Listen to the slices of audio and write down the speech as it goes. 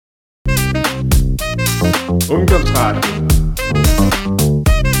Ungdomsradio.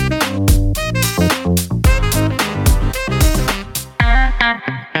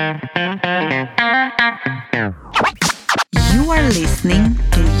 You are listening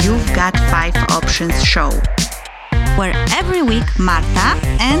to You've Got 5 Options show, where every week Marta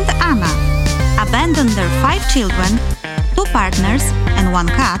and Anna abandon their 5 children, 2 partners and 1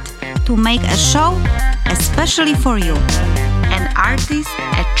 cat to make a show especially for you. An artist,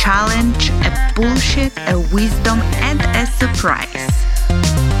 a challenge, a bullshit, a wisdom and a surprise.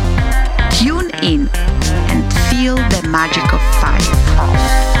 Tune in and feel the magic of 5.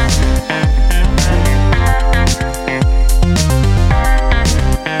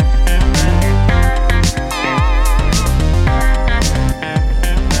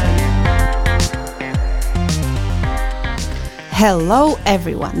 Hello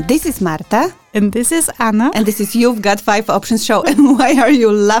everyone, this is Marta. And this is Anna. And this is You've Got 5 Options show. And why are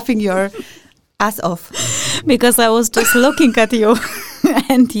you laughing your ass off? Because I was just looking at you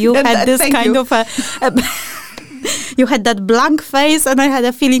and you had this kind of a you had that blank face and I had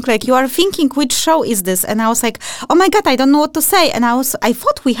a feeling like you are thinking which show is this? And I was like, oh my God, I don't know what to say. And I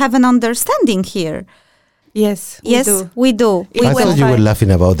thought we have an understanding here. Yes, we do. I thought you were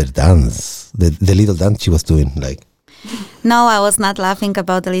laughing about the dance, the little dance she was doing, like. No, I was not laughing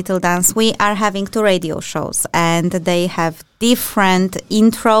about the little dance. We are having 2 radio shows and they have different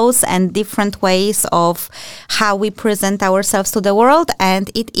intros and different ways of how we present ourselves to the world, and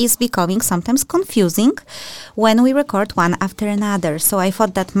it is becoming sometimes confusing when we record one after another. So I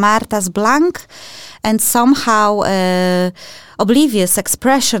thought that Marta's blank and somehow oblivious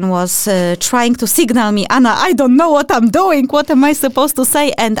expression was trying to signal me, Anna, I don't know what I'm doing. What am I supposed to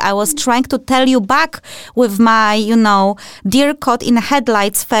say? And I was trying to tell you back with my, deer caught in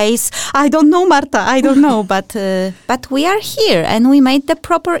headlights face. I don't know, Marta, I don't know. But we are here and we made the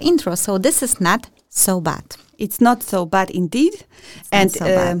proper intro. So this is not so bad. It's not so bad indeed.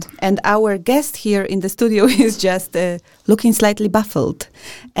 And our guest here in the studio is just looking slightly baffled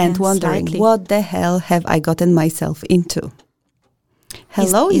and wondering, what the hell have I gotten myself into?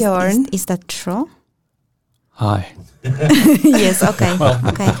 Hello, Jorn. Is that true? Hi. Yes, okay. Well,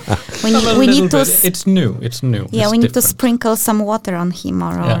 okay. We need to it's new. Yeah, we need to sprinkle some water on him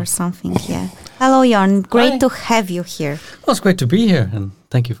or something. Yeah. Hello, Jorn. Great to have you here. Well, it's great to be here, and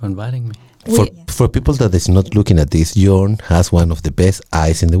thank you for inviting me. For people that is not looking at this, Jorn has one of the best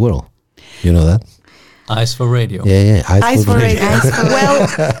eyes in the world. You know that? Eyes for radio. Yeah. Eyes for radio. Well,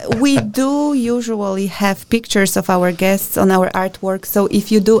 we do usually have pictures of our guests on our artwork. So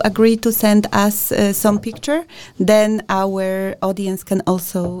if you do agree to send us some picture, then our audience can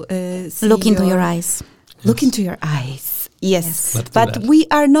also look into your eyes. Look into your eyes. Yes. But we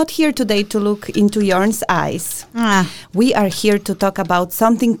are not here today to look into Jorn's eyes. We are here to talk about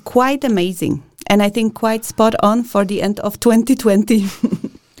something quite amazing and I think quite spot on for the end of 2020.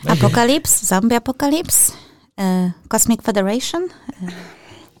 Apocalypse, zombie apocalypse, Cosmic Federation.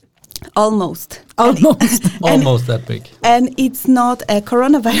 Almost that big. And it's not a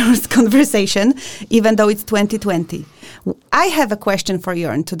coronavirus conversation, even though it's 2020. I have a question for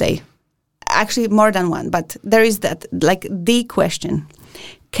Jorn today. Actually, more than one, but there is that, like the question.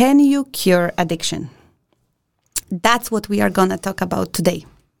 Can you cure addiction? That's what we are going to talk about today.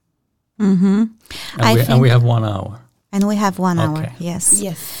 Mm-hmm. And we have 1 hour. And we have 1 hour, yes.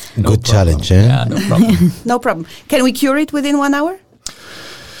 Yes. Good challenge, eh? Yeah, no problem. No problem. Can we cure it within 1 hour?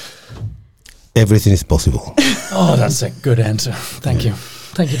 Everything is possible. Oh, that's a good answer. Thank you.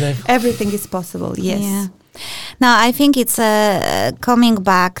 Thank you, Dave. Everything is possible, yes. Yeah. Now, I think it's coming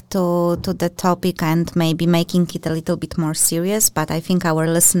back to the topic and maybe making it a little bit more serious, but I think our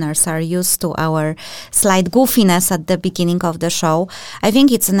listeners are used to our slight goofiness at the beginning of the show. I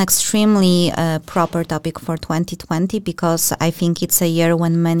think it's an extremely proper topic for 2020 because I think it's a year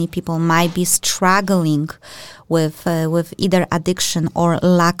when many people might be struggling with either addiction or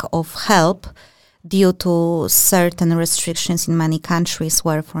lack of help due to certain restrictions in many countries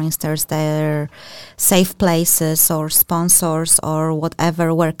where, for instance, their safe places or sponsors or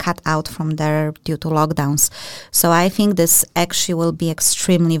whatever were cut out from there due to lockdowns. So I think this actually will be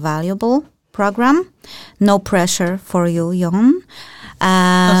extremely valuable program. No pressure for you, Jorn.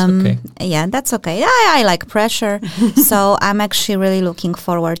 That's okay. Yeah, that's okay. I like pressure. So I'm actually really looking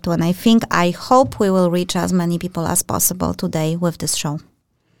forward to, and I hope we will reach as many people as possible today with this show.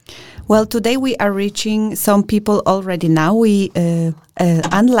 Well, today we are reaching some people already now. We,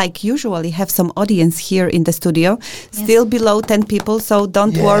 unlike usually, have some audience here in the studio, still below 10 people, so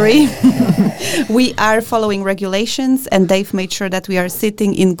don't worry. We are following regulations and Dave made sure that we are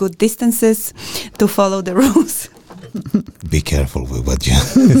sitting in good distances to follow the rules. Be careful with what you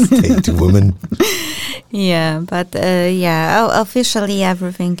say to women. Yeah, but officially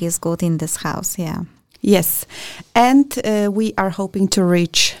everything is good in this house. Yeah. Yes, and we are hoping to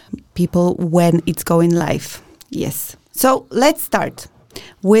reach people when it's going live. Yes. So let's start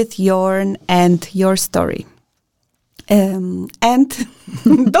with Jorn and your story. And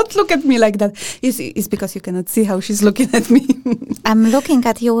don't look at me like that. It's because you cannot see how she's looking at me. I'm looking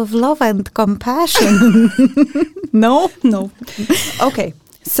at you with love and compassion. No. Okay.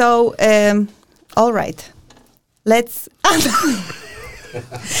 So, all right. Let's...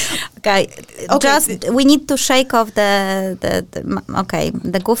 Okay, just we need to shake off the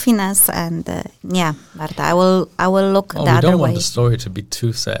goofiness and Marta, I will look the other way. We don't want the story to be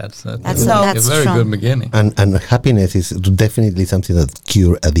too sad. So that's a very true. good beginning. And happiness is definitely something that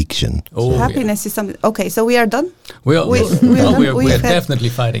cure addiction. Oh, happiness is something. Okay, so we are done. We're definitely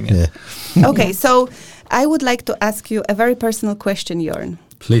fighting it. Yeah. Okay, so I would like to ask you a very personal question, Jorn.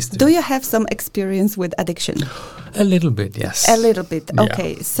 Please do. Do you have some experience with addiction? A little bit, yes. A little bit.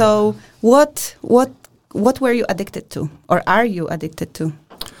 Okay. Yeah. So what were you addicted to, or are you addicted to?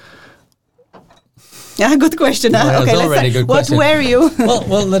 Yeah, good question. Well, okay, already let's good what question. were you?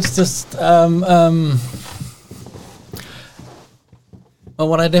 well, let's just. Well,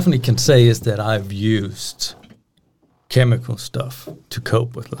 what I definitely can say is that I've used chemical stuff to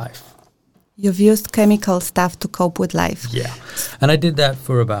cope with life. You've used chemical stuff to cope with life. Yeah. And I did that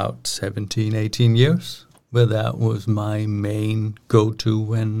for about 17, 18 years, where that was my main go-to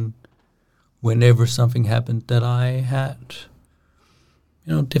whenever something happened that I had,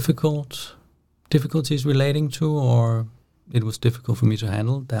 difficulties relating to, or it was difficult for me to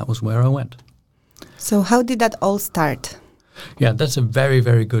handle. That was where I went. So how did that all start? Yeah, that's a very,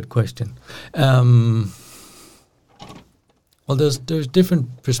 very good question. Well, there's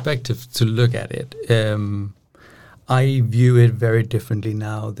different perspectives to look at it. I view it very differently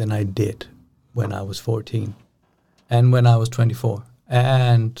now than I did when I was 14, and when I was 24,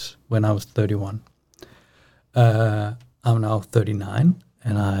 and when I was 31. I'm now 39,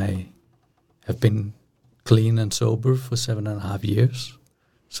 and I have been clean and sober for 7.5 years,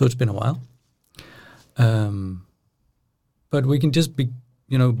 so it's been a while. But we can just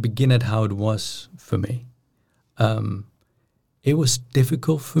begin at how it was for me. It was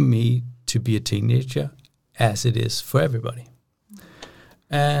difficult for me to be a teenager, as it is for everybody.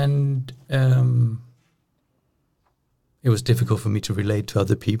 And it was difficult for me to relate to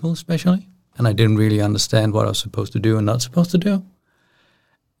other people, especially. And I didn't really understand what I was supposed to do and not supposed to do.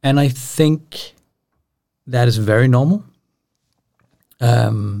 And I think that is very normal.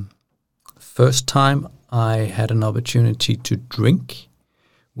 First time I had an opportunity to drink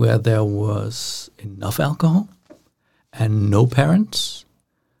where there was enough alcohol and no parents,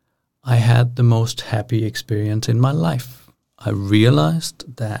 I had the most happy experience in my life. I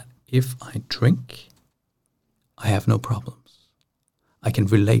realized that if I drink, I have no problems. I can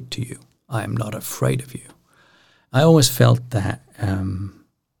relate to you. I am not afraid of you. I always felt that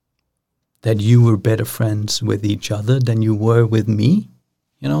that you were better friends with each other than you were with me,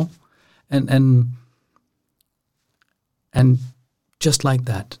 and just like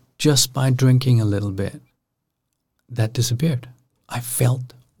that, just by drinking a little bit, that disappeared. I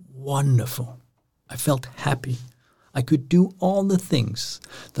felt wonderful. I felt happy. I could do all the things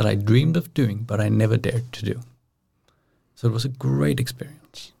that I dreamed of doing, but I never dared to do. So it was a great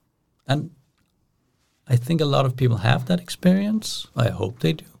experience. And I think a lot of people have that experience. I hope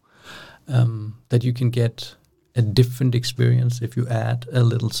they do. That you can get a different experience if you add a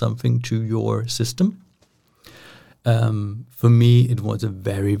little something to your system. For me, it was a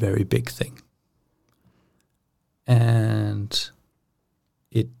very, very big thing. And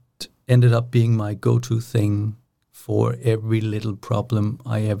it ended up being my go-to thing for every little problem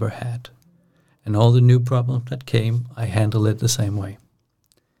I ever had. And all the new problems that came, I handled it the same way.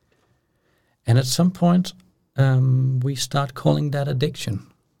 And at some point, we start calling that addiction.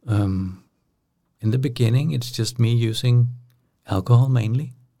 In the beginning, it's just me using alcohol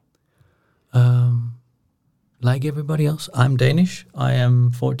mainly. Like everybody else, I'm Danish. I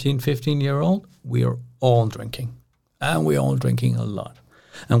am 14, 15-year-old. We are all drinking. And we're all drinking a lot.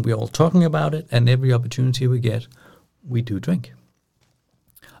 And we're all talking about it. And every opportunity we get, we do drink.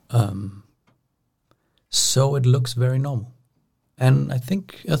 So it looks very normal. And I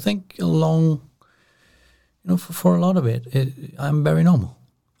think along, for a lot of it, I'm very normal.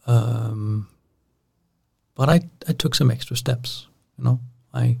 But I took some extra steps.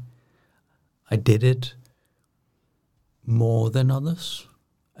 I did it more than others,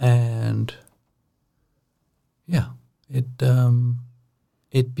 and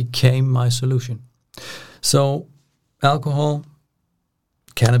it became my solution. So alcohol,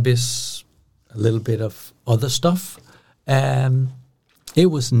 cannabis, a little bit of other stuff. It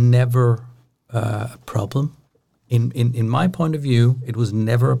was never a problem. In my point of view, it was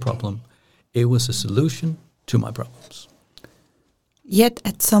never a problem. It was a solution to my problems. Yet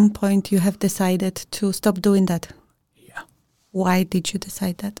at some point you have decided to stop doing that. Yeah. Why did you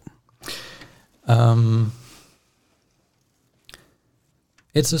decide that?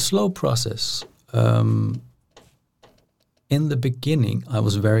 It's a slow process. In the beginning, I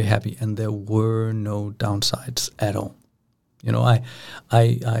was very happy, and there were no downsides at all. You know, I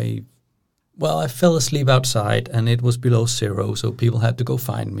fell asleep outside, and it was below zero, so people had to go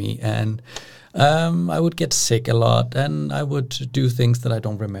find me, and I would get sick a lot, and I would do things that I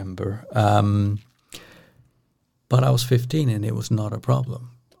don't remember. But I was 15, and it was not a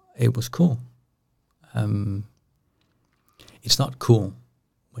problem. It was cool. It's not cool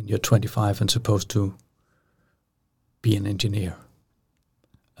when you're 25 and supposed to be an engineer.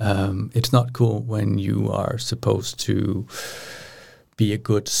 It's not cool when you are supposed to be a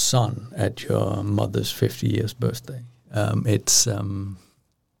good son at your mother's 50 years birthday. It's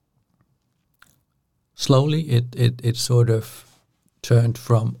slowly it sort of turned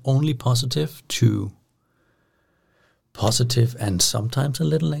from only positive to positive and sometimes a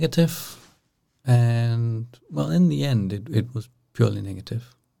little negative. And well, in the end, it was purely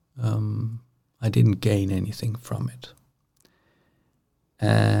negative. I didn't gain anything from it.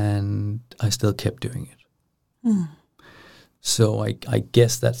 And I still kept doing it. Mm. So I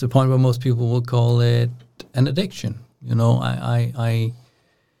guess that's the point where most people will call it an addiction. You know, I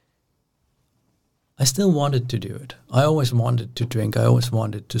still wanted to do it. I always wanted to drink. I always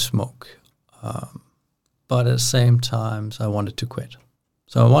wanted to smoke. But at the same time, I wanted to quit.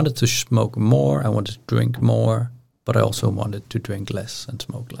 So I wanted to smoke more. I wanted to drink more. But I also wanted to drink less and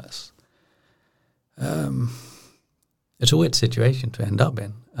smoke less. It's a weird situation to end up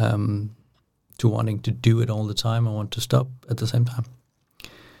in. To wanting to do it all the time, I want to stop at the same time.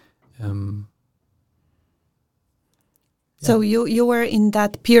 So you were in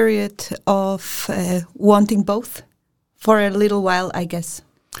that period of wanting both for a little while, I guess.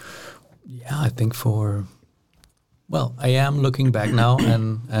 Yeah, I think I am looking back now,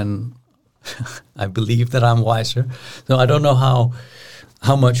 and I believe that I'm wiser. So I don't know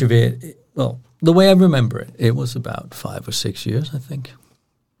how much of it. Well, the way I remember it, it was about 5 or 6 years, I think.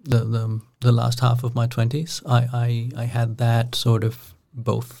 The last half of my 20s, I had that sort of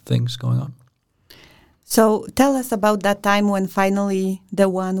both things going on. So tell us about that time when finally the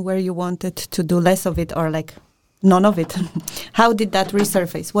one where you wanted to do less of it or like none of it. How did that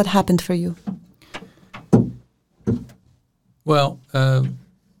resurface? What happened for you? Well,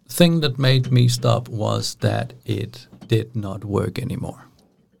 thing that made me stop was that it did not work anymore.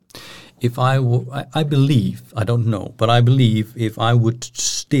 If I believe, I don't know, but I believe if I would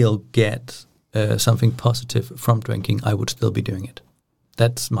still get something positive from drinking, I would still be doing it.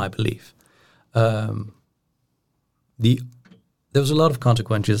 That's my belief. There was a lot of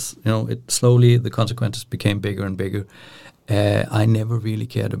consequences. You know, slowly the consequences became bigger and bigger. I never really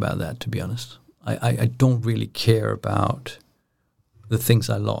cared about that, to be honest. I don't really care about the things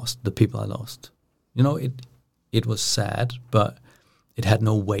I lost, the people I lost. You know, it was sad, but it had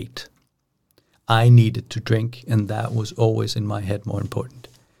no weight. I needed to drink, and that was always in my head more important.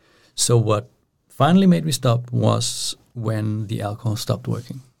 So what finally made me stop was when the alcohol stopped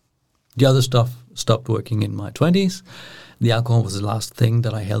working. The other stuff stopped working in my 20s. The alcohol was the last thing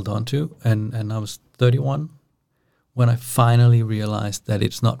that I held on to, and I was 31 when I finally realized that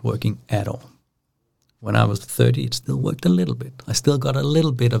it's not working at all. When I was 30, it still worked a little bit. I still got a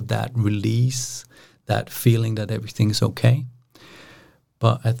little bit of that release, that feeling that everything's okay.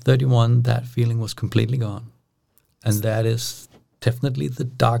 But at 31, that feeling was completely gone. And that is definitely the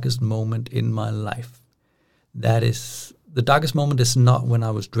darkest moment in my life. The darkest moment is not when I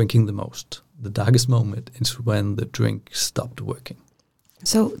was drinking the most. The darkest moment is when the drink stopped working.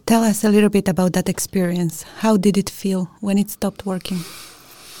 So tell us a little bit about that experience. How did it feel when it stopped working?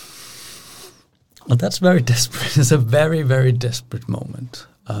 Well, that's very desperate. It's a very, very desperate moment.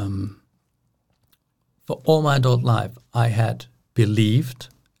 For all my adult life, I had believed,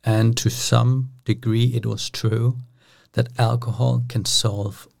 and to some degree it was true, that alcohol can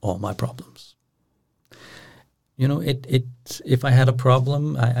solve all my problems. You know, if I had a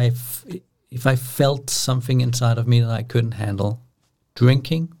problem, if I felt something inside of me that I couldn't handle,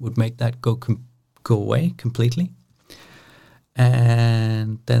 drinking would make that go away completely.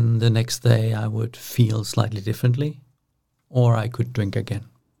 And then the next day I would feel slightly differently, or I could drink again.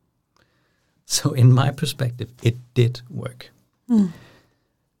 So in my perspective, it did work. Mm.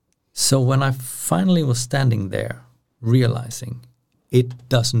 So when I finally was standing there, realizing it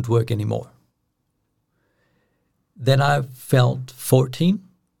doesn't work anymore, Then I felt 14,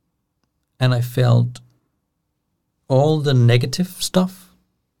 and I felt all the negative stuff,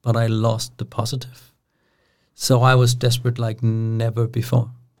 but I lost the positive. So I was desperate like never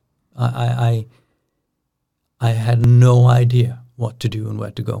before. I had no idea what to do and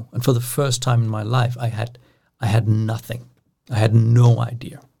where to go. And for the first time in my life, I had nothing. I had no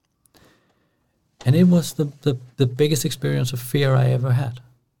idea. And it was the biggest experience of fear I ever had.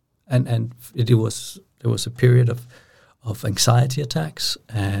 And there was a period of anxiety attacks,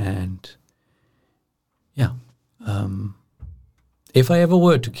 and if I ever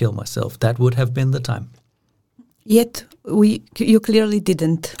were to kill myself, that would have been the time. Yet you clearly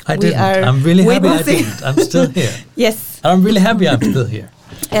didn't. I didn't. I'm really happy I didn't. I'm still here. Yes. I'm really happy I'm still here.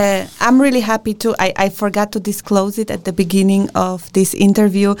 I'm really happy too. I forgot to disclose it at the beginning of this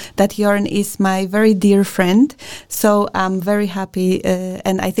interview that Jorn is my very dear friend. So I'm very happy,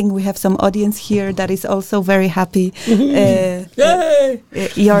 and I think we have some audience here that is also very happy. Yay!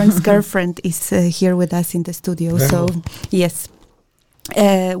 Jorn's girlfriend is here with us in the studio. So yes.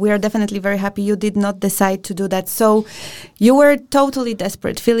 We are definitely very happy you did not decide to do that. So you were totally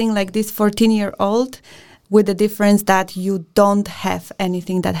desperate, feeling like this 14-year-old, with the difference that you don't have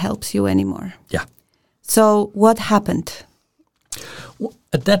anything that helps you anymore. Yeah. So what happened? Well,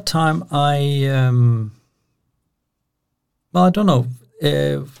 at that time, I don't know.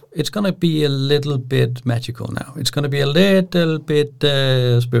 It's going to be a little bit magical now. It's going to be a little bit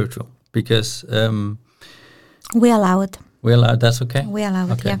spiritual, because we allow it. We allow it. That's okay? We allow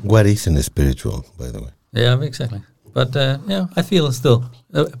it, yeah. What isn't spiritual, by the way? Yeah, exactly. But I feel still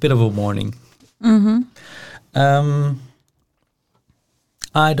a bit of a warning. Mm-hmm.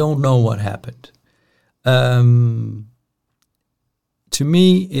 I don't know what happened. To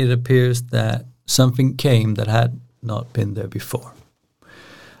me, it appears that something came that had not been there before.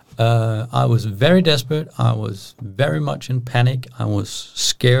 I was very desperate. I was very much in panic. I was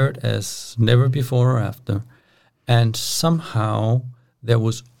scared as never before or after. And somehow there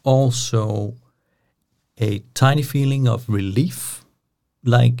was also a tiny feeling of relief,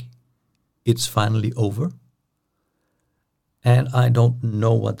 like it's finally over. And I don't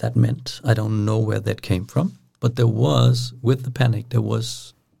know what that meant. I don't know where that came from. But there was, with the panic, there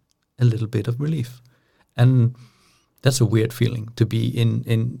was a little bit of relief. And that's a weird feeling, to be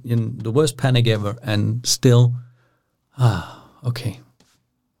in the worst panic ever and still, okay.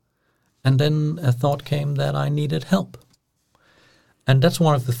 And then a thought came that I needed help. And that's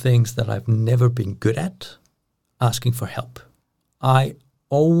one of the things that I've never been good at, asking for help. I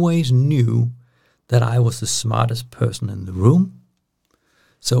always knew that I was the smartest person in the room.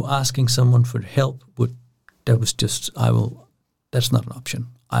 So asking someone for help that's not an option.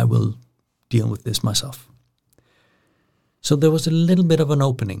 I will deal with this myself. So there was a little bit of an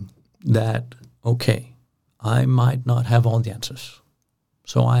opening that, okay, I might not have all the answers.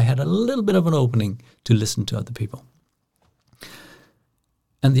 So I had a little bit of an opening to listen to other people.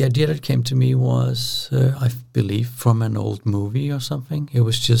 And the idea that came to me was, I believe, from an old movie or something. It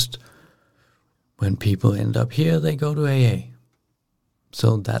was just, when people end up here, they go to AA.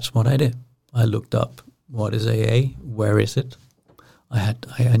 So that's what I did. I looked up, what is AA? Where is it? I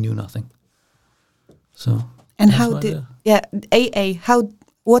knew nothing. So. And how did AA?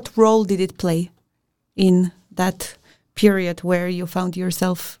 What role did it play in that period where you found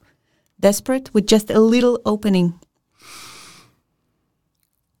yourself desperate with just a little opening?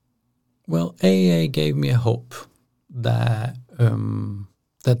 Well, AA gave me a hope that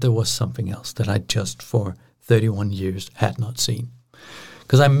that there was something else that I just for 31 years had not seen.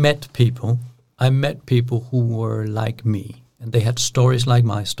 Because I met people who were like me, and they had stories like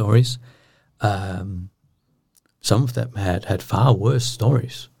my stories. Some of them had far worse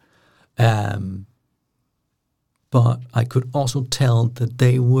stories. But I could also tell that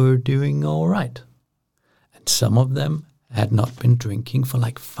they were doing all right. And some of them had not been drinking for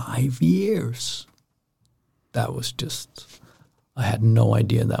like 5 years. That was just, I had no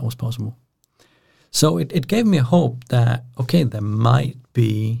idea that was possible. So it gave me a hope that, okay, there might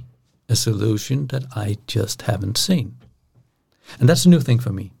be a solution that I just haven't seen. And that's a new thing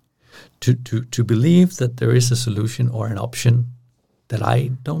for me. To believe that there is a solution or an option that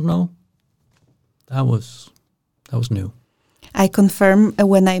I don't know, that was new. I confirm,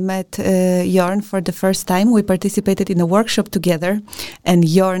 when I met Jorn for the first time, we participated in a workshop together, and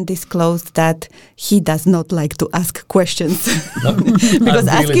Jorn disclosed that he does not like to ask questions. No, because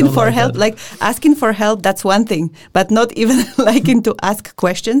asking for like help, asking for help, that's one thing, but not even liking to ask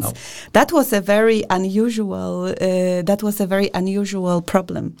questions. No. That was a very unusual. That was a very unusual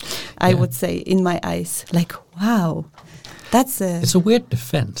problem, I would say, in my eyes. Like, wow. It's a weird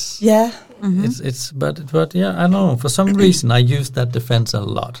defense. Yeah. But yeah, I don't know. For some reason, I use that defense a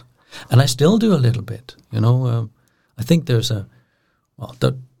lot, and I still do a little bit. I think there's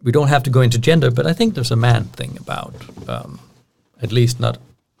we don't have to go into gender, but I think there's a man thing about at least not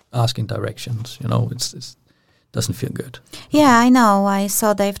asking directions. It doesn't feel good. Yeah, I know. I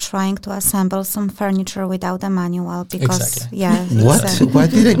saw Dave trying to assemble some furniture without a manual because Exactly. yeah. What? Why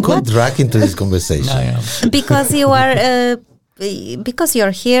did I got dragged into this conversation? Because you are because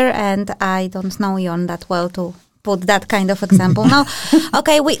you're here and I don't know Jon that well to put that kind of example. Now,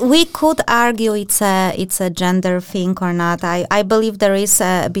 okay, we could argue it's a gender thing or not. I believe there is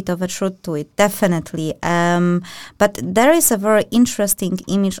a bit of a truth to it, definitely. But there is a very interesting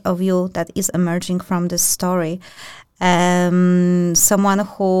image of you that is emerging from this story. Someone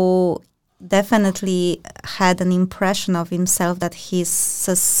who definitely had an impression of himself that he's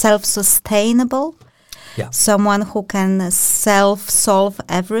self-sustainable. Yeah. Someone who can self-solve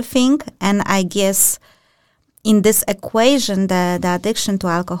everything. And I guess in this equation, the addiction to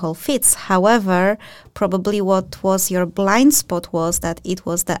alcohol fits. However, probably what was your blind spot was that it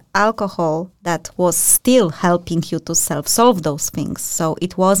was the alcohol that was still helping you to self-solve those things. So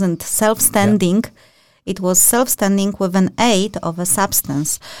it wasn't self-standing. Yeah. It was self-standing with an aid of a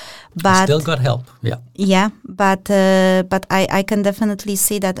substance. But still got help. Yeah. Yeah, but I can definitely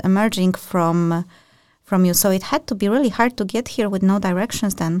see that emerging from you. So it had to be really hard to get here with no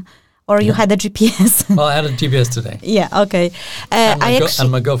directions then. Or you had a GPS? Well, I had a GPS today. Yeah, okay.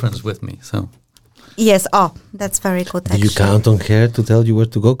 And my girlfriend's with me, so. Yes, that's very good, actually. Do you count on her to tell you where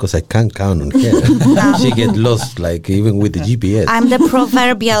to go? Because I can't count on her. She gets lost, even with the GPS. I'm the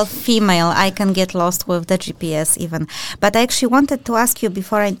proverbial female. I can get lost with the GPS even. But I actually wanted to ask you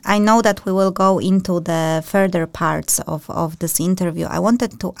before, I know that we will go into the further parts of this interview. I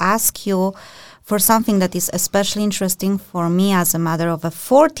wanted to ask you for something that is especially interesting for me as a mother of a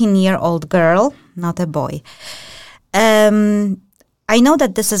 14-year-old girl, not a boy. I know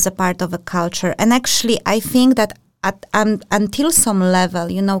that this is a part of a culture, and actually I think that until some level,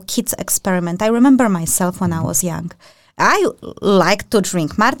 kids experiment. I remember myself when I was young. I like to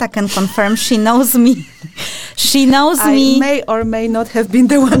drink. Marta can confirm. She knows me. I may or may not have been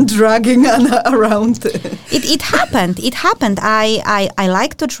the one dragging Anna around. It happened. I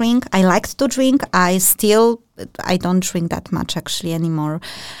like to drink. I liked to drink. I don't drink that much actually anymore.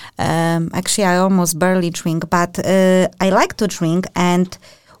 Actually, I almost barely drink. But I like to drink, and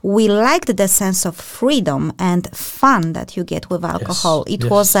we liked the sense of freedom and fun that you get with alcohol. It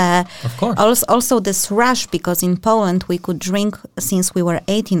was also this rush, because in Poland we could drink since we were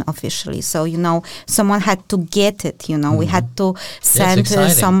 18 officially. So, someone had to get it, we had to send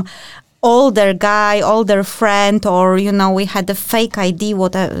some older friend, or, we had a fake ID.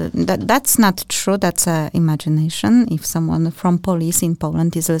 That's not true. That's imagination. If someone from police in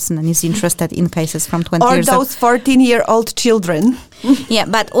Poland is listening and is interested in cases from 20 years old. Or those 14-year-old children. Yeah,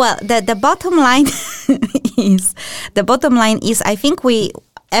 but, the bottom line is, I think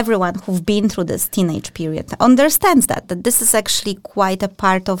everyone who've been through this teenage period understands that this is actually quite a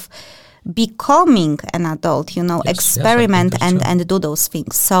part of becoming an adult, experiment and do those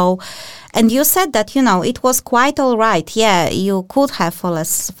things. So, and you said that, it was quite all right. Yeah, you could have fall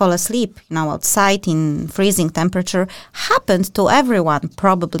asleep, outside in freezing temperature. Happened to everyone,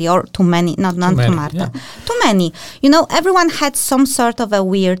 probably, or to many, not to Marta. Yeah. To many. Everyone had some sort of a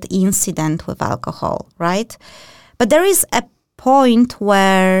weird incident with alcohol, right? But there is a point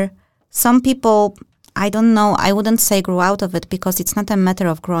where some people, I don't know, I wouldn't say grew out of it, because it's not a matter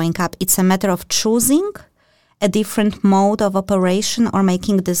of growing up. It's a matter of choosing a different mode of operation, or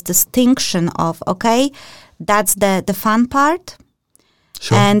making this distinction of, okay, that's the fun part.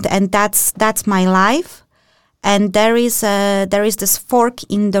 Sure. And that's my life. And there is this fork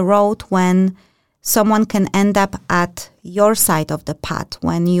in the road when someone can end up at your side of the path,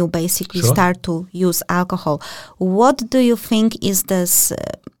 when you basically start to use alcohol. What do you think is this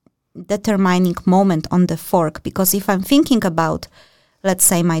determining moment on the fork? Because if I'm thinking about, let's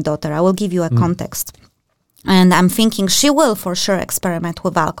say, my daughter, I will give you a context, and I'm thinking she will for sure experiment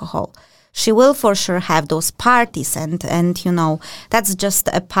with alcohol. She will for sure have those parties, and that's just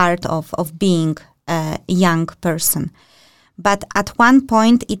a part of being a young person. But at one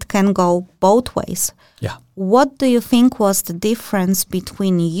point it can go both ways. Yeah. What do you think was the difference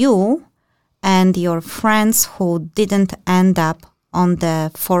between you and your friends who didn't end up on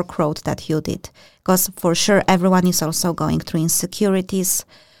the fork road that you did? Because for sure everyone is also going through insecurities,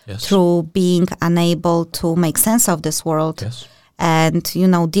 through being unable to make sense of this world, and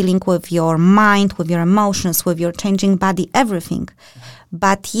dealing with your mind, with your emotions, with your changing body, everything.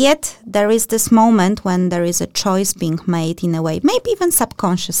 But yet there is this moment when there is a choice being made in a way, maybe even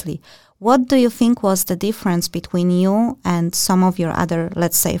subconsciously. What do you think was the difference between you and some of your other,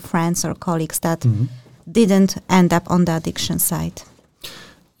 let's say, friends or colleagues that didn't end up on the addiction side?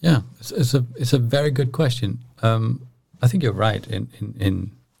 Yeah, it's a very good question. I think you're right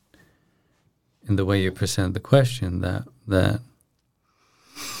in the way you present the question that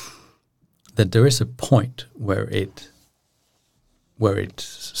there is a point where it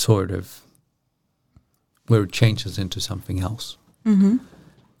changes into something else.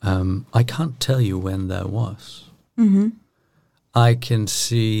 I can't tell you when that was. I can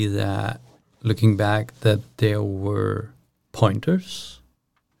see that, looking back, that there were pointers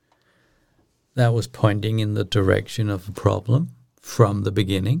that was pointing in the direction of a problem from the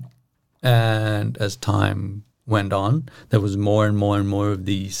beginning. And as time went on, there was more and more and more of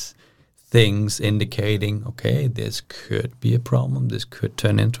these things indicating, okay, this could be a problem, this could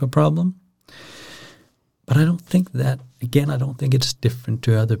turn into a problem. But I don't think that, again, I don't think it's different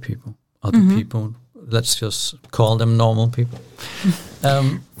to other people. Other people, let's just call them normal people.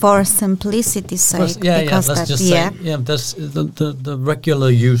 For simplicity's sake. Let's just say, that's the regular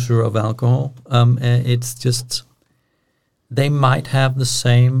user of alcohol. It's just, they might have the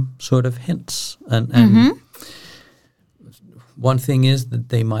same sort of hints. And one thing is that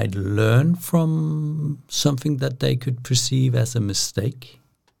they might learn from something that they could perceive as a mistake.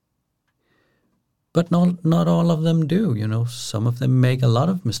 But not all of them do, you know. Some of them make a lot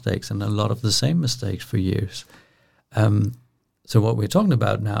of mistakes and a lot of the same mistakes for years. So what we're talking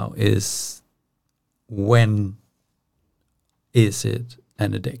about now is, when is it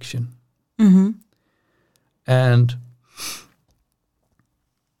an addiction? And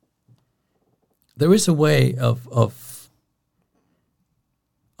there is a way of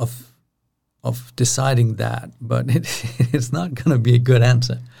deciding that, but it's not going to be a good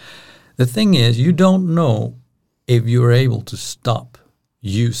answer. The thing is, you don't know if you're able to stop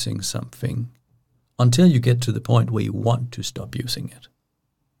using something until you get to the point where you want to stop using it.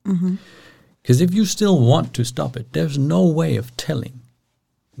 Because if you still want to stop it, there's no way of telling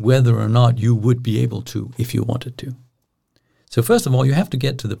whether or not you would be able to if you wanted to. So first of all, you have to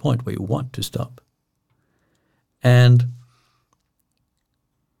get to the point where you want to stop. And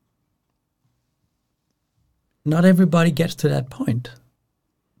not everybody gets to that point.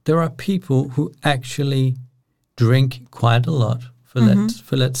 There are people who actually drink quite a lot for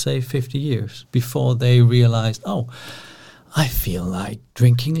let's say 50 years before they realized, oh, I feel like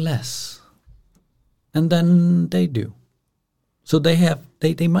drinking less. And then they do. So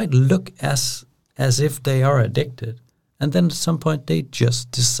they might look as if they are addicted, and then at some point they just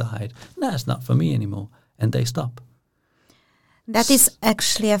decide, nah, it's not for me anymore, and they stop. That is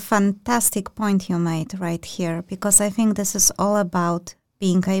actually a fantastic point you made right here, because I think this is all about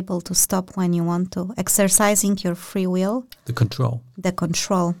being able to stop when you want to, exercising your free will. The control.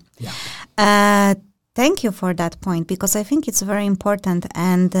 Yeah. Thank you for that point, because I think it's very important.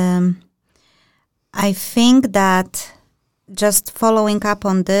 And I think that, just following up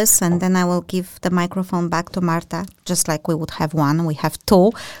on this, and then I will give the microphone back to Marta, just like we would have one. We have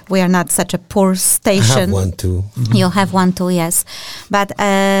two. We are not such a poor station. I have one too. You have one too, yes. But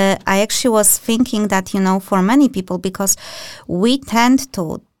I actually was thinking that, you know, for many people, because we tend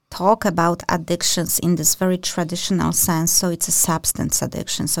to talk about addictions in this very traditional sense. So it's a substance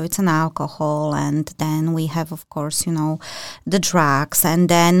addiction. So it's an alcohol. And then we have, of course, you know, the drugs. And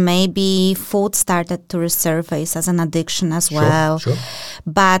then maybe food started to resurface as an addiction as well. Sure.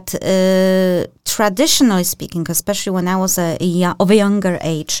 But traditionally speaking, especially when I was of a younger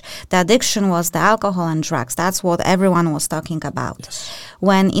age, the addiction was the alcohol and drugs. That's what everyone was talking about. Yes.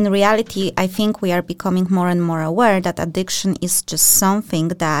 When in reality, I think we are becoming more and more aware that addiction is just something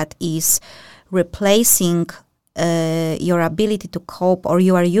that is replacing your ability to cope, or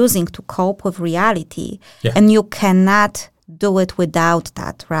you are using to cope with reality. Yeah. And you cannot do it without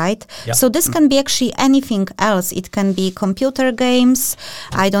that, right? Yeah. So this can be actually anything else. It can be computer games,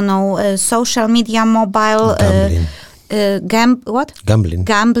 I don't know, social media, mobile...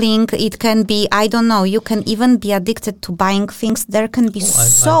 Gambling. It can be, I don't know, you can even be addicted to buying things. There can be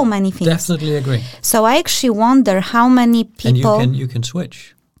so many things. Definitely agree. So I actually wonder how many people... And you can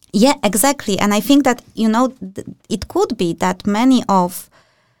switch. Yeah, exactly. And I think that, you know, it could be that many of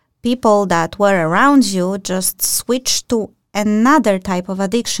people that were around you just switched to another type of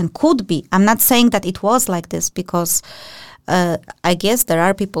addiction. Could be. I'm not saying that it was like this, because... I guess there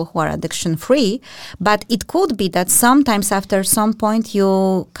are people who are addiction-free, but it could be that sometimes after some point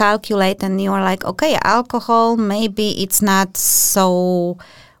you calculate and you are like, okay, alcohol, maybe it's not so,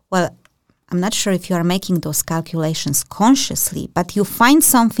 well, I'm not sure if you are making those calculations consciously, but you find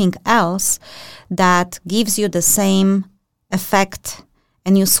something else that gives you the same effect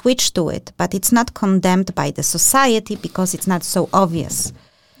and you switch to it, but it's not condemned by the society because it's not so obvious.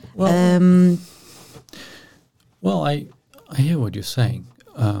 Well, I hear what you're saying,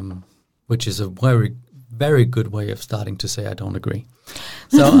 which is a very, very good way of starting to say I don't agree.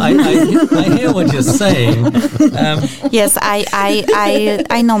 So I hear what you're saying. Yes,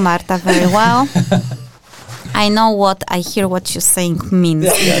 I know Marta very well. I know what I hear what you're saying means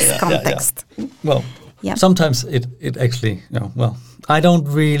in this context. Yeah. Well, sometimes it actually, I don't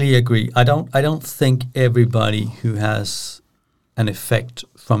really agree. I don't think everybody who has an effect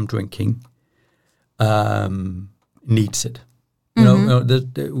from drinking needs it. You know,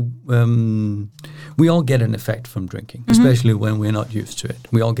 we all get an effect from drinking, especially when we're not used to it.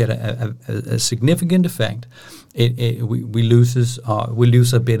 We all get a significant effect. We lose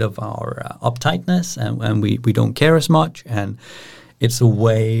a bit of our uptightness, and we don't care as much. And it's a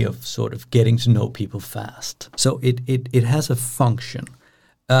way of sort of getting to know people fast. So it has a function.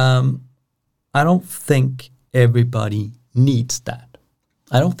 I don't think everybody needs that.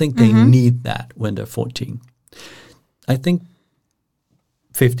 I don't think they need that when they're 14. I think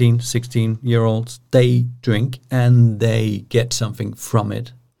 15, 16-year-olds, they drink and they get something from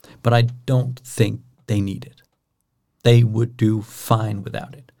it, but I don't think they need it. They would do fine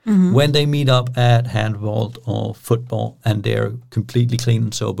without it. When they meet up at handball or football and they're completely clean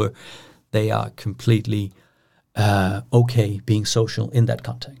and sober, they are completely okay being social in that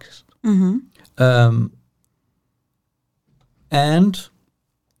context. And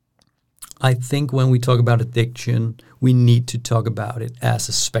I think when we talk about addiction, we need to talk about it as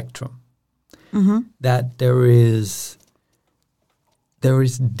a spectrum. That there is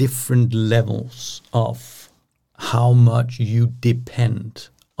different levels of how much you depend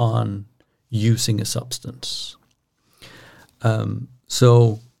on using a substance.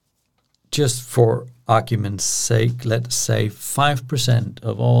 So just for argument's sake, let's say 5%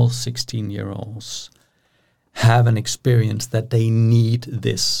 of all 16-year-olds have an experience that they need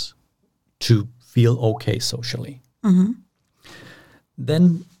this to feel okay socially.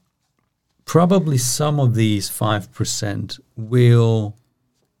 Then probably some of these 5% will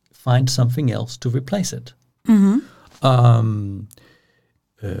find something else to replace it.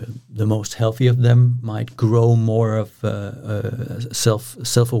 The most healthy of them might grow more of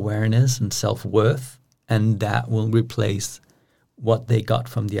self-awareness and self-worth, and that will replace what they got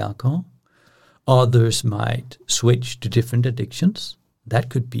from the alcohol. Others might switch to different addictions. That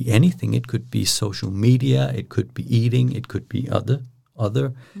could be anything. It could be social media. It could be eating. It could be other,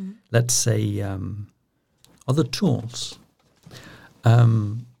 let's say, other tools.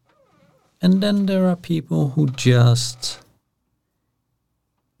 And then there are people who just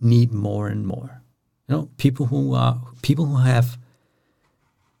need more and more. You know, people who have,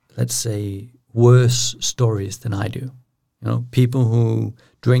 let's say, worse stories than I do. You know, people who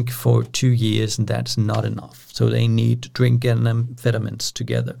drink for 2 years and that's not enough. So they need to drink and amphetamines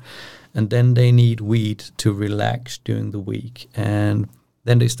together. And then they need weed to relax during the week. And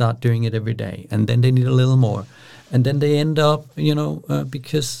then they start doing it every day. And then they need a little more. And then they end up,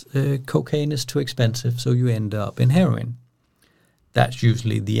 because cocaine is too expensive, so you end up in heroin. That's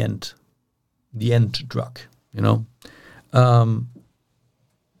usually the end drug,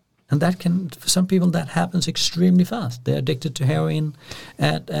 And that can, for some people, that happens extremely fast. They're addicted to heroin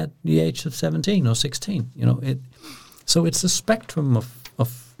at the age of 17 or 16. So it's a spectrum of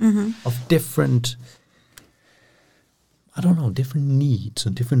different, different needs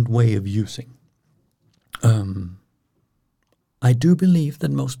and different way of using. I do believe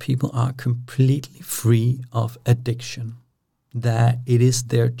that most people are completely free of addiction, that it is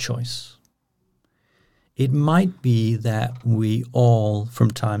their choice. It might be that we all, from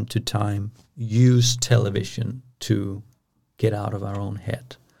time to time, use television to get out of our own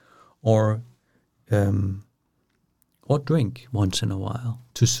head, or drink once in a while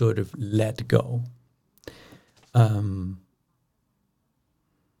to sort of let go.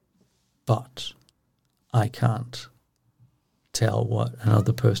 But I can't tell what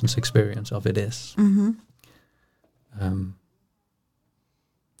another person's experience of it is.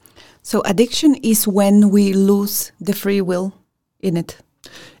 So addiction is when we lose the free will in it.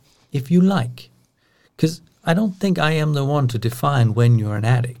 If you like. Because I don't think I am the one to define when you're an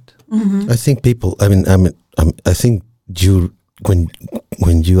addict. I think people, I think you, when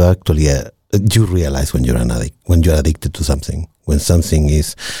you actually, you realize when you're an addict, when you're addicted to something, when something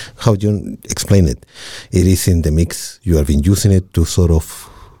is, how do you explain it? It is in the mix. You have been using it to sort of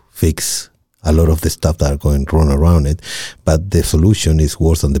fix a lot of the stuff that are going wrong around it, but the solution is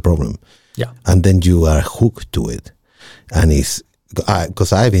worse than the problem. Yeah. And then you are hooked to it. And it's,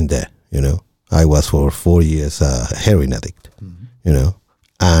 because I've been there, you know. I was for 4 years a heroin addict, you know,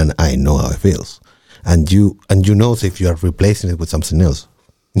 and I know how it feels. And you know if you are replacing it with something else,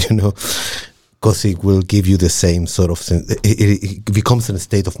 you know, because it will give you the same sort of, it becomes a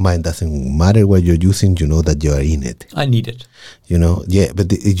state of mind. Doesn't matter what you're using, you know that you are in it. I need it. You know, yeah, but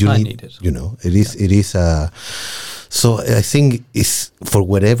you need it. You know, it is so I think it's for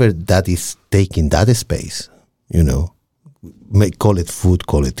whatever that is taking that space, you know, call it food,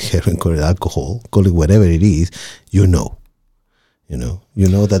 call it heroin, call it alcohol, call it whatever it is, you know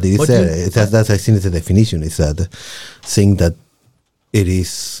that it is there. That's I think it's a definition. It's that thing that it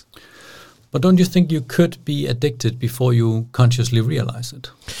is. But don't you think you could be addicted before you consciously realize it?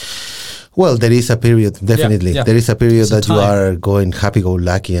 Well, there is a period, definitely. Yeah. There is a period that you time. are going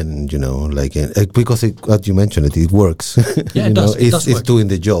happy-go-lucky, and you know, like because as you mentioned, it works. Yeah, it does. It's work. doing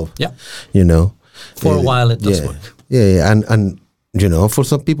the job. Yeah. You know, for a while it does work. Yeah, and you know, for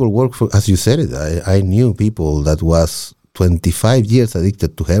some people, work for, as you said it. I knew people that was 25 years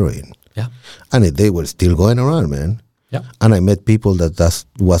addicted to heroin. Yeah. And they were still going around, man. Yeah. And I met people that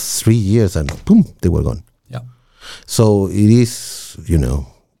was 3 years and boom, they were gone. Yeah. So it is, you know,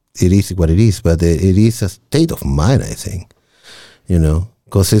 it is what it is, but it is a state of mind, I think, you know,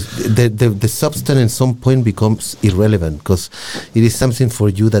 because the substance at some point becomes irrelevant because it is something for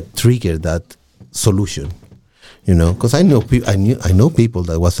you that triggered that solution, you know, because I know people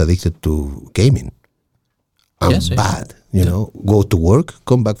that was addicted to gaming. Bad, you know, go to work,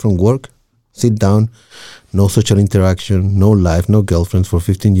 come back from work, sit down, no social interaction, no life, no girlfriends for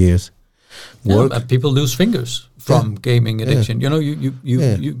 15 years. Work. People lose fingers from gaming addiction. You know,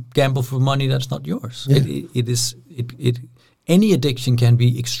 you gamble for money that's not yours. Yeah. Any addiction can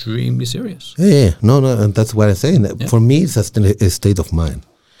be extremely serious. Yeah. No, and that's what I'm saying. Yeah. For me, it's a state of mind,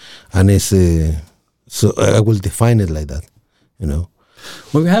 and it's so I will define it like that. You know,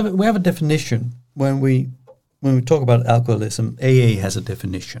 well, we have a definition when we talk about alcoholism. AA has a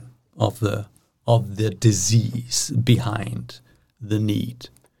definition of the disease behind the need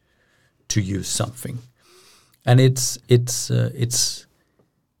to use something, and it's a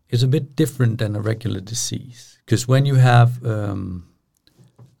bit different than a regular disease, because when you have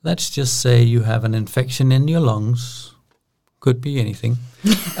let's just say you have an infection in your lungs, could be anything.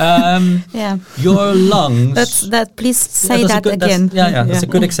 Your lungs. Please say that again. That's a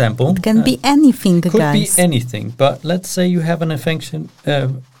good example. It can be anything, could guys. Be anything, but let's say you have an infection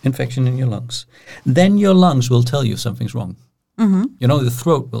in your lungs. Then your lungs will tell you something's wrong. Mm-hmm. You know, the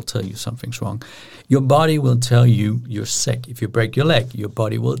throat will tell you something's wrong. Your body will tell you you're sick. If you break your leg, your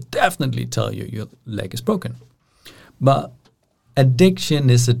body will definitely tell you your leg is broken. But addiction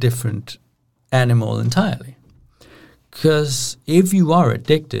is a different animal entirely. Because if you are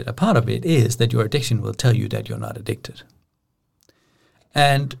addicted, a part of it is that your addiction will tell you that you're not addicted.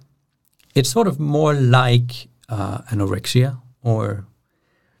 And it's sort of more like anorexia or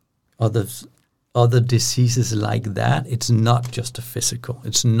other diseases like that. It's not just a physical.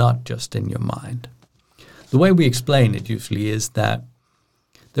 It's not just in your mind. The way we explain it usually is that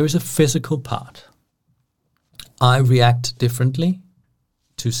there is a physical part. I react differently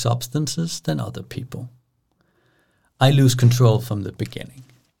to substances than other people. I lose control from the beginning.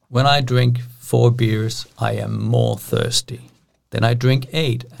 When I drink 4 beers, I am more thirsty. Then I drink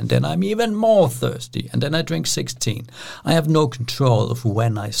 8, and then I'm even more thirsty. And then I drink 16. I have no control of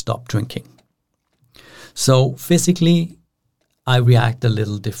when I stop drinking. So physically, I react a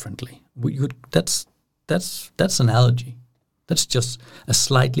little differently. That's analogy. That's just a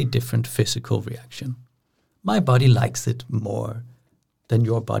slightly different physical reaction. My body likes it more than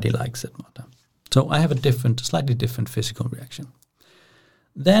your body likes it, Marta. So I have a slightly different physical reaction.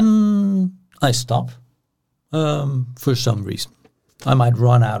 Then I stop for some reason. I might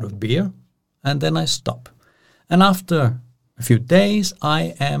run out of beer, and then I stop. And after a few days,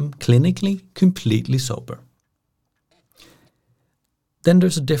 I am clinically completely sober. Then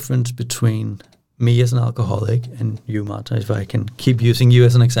there's a difference between me as an alcoholic and you, Marta, if I can keep using you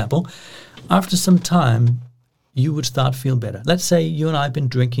as an example. After some time, you would start to feel better. Let's say you and I have been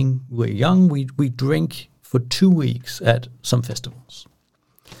drinking, we're young, we drink for 2 weeks at some festivals.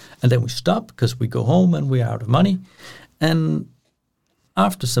 And then we stop because we go home and we're out of money. And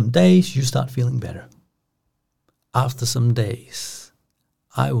after some days, you start feeling better. After some days,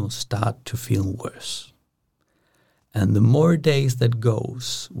 I will start to feel worse. And the more days that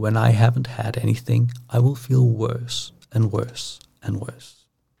goes when I haven't had anything, I will feel worse and worse and worse.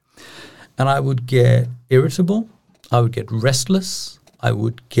 And I would get irritable. I would get restless. I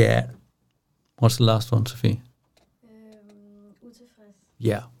would get... What's the last one, Sophie? Utilfreds.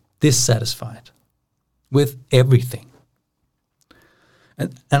 Yeah. dissatisfied with everything.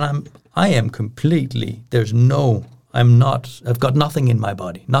 And I am completely, I've got nothing in my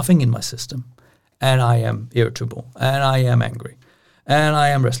body, nothing in my system. And I am irritable, and I am angry, and I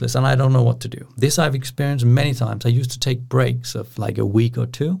am restless, and I don't know what to do. This I've experienced many times. I used to take breaks of like a week or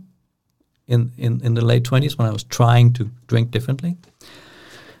two in the late 20s when I was trying to drink differently.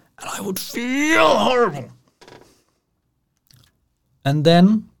 And I would feel horrible. And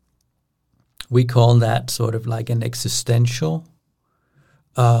then we call that sort of like an existential,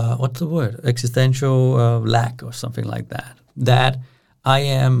 what's the word? Existential lack or something like that. That I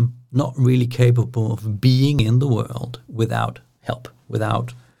am not really capable of being in the world without help,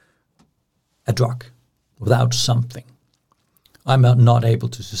 without a drug, without something. I'm not able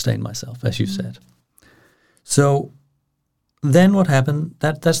to sustain myself, as you said. So then what happened,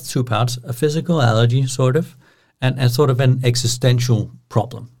 that's two parts, a physical allergy sort of, and sort of an existential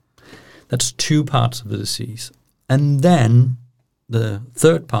problem. That's two parts of the disease. And then the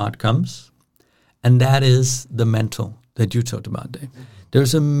third part comes, and that is the mental that you talked about, Dave.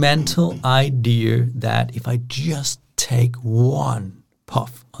 There's a mental idea that if I just take one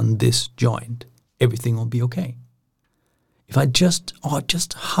puff on this joint, everything will be okay. If I just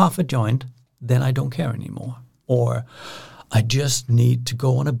half a joint, then I don't care anymore. Or I just need to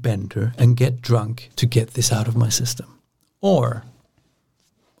go on a bender and get drunk to get this out of my system. Or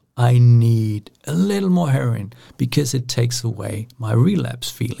I need a little more heroin because it takes away my relapse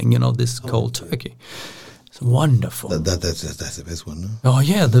feeling, this cold turkey. It's wonderful. That's the best one, no? Oh,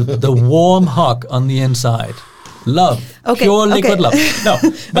 yeah, the warm hug on the inside. Love. Okay, Pure liquid okay. love. No,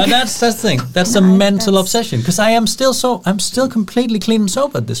 but that's the thing. That's a mental obsession. Because I'm still completely clean and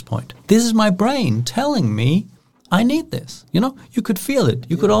sober at this point. This is my brain telling me I need this. You could feel it.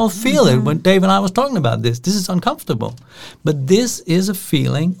 You could all feel it when Dave and I was talking about this. This is uncomfortable. But this is a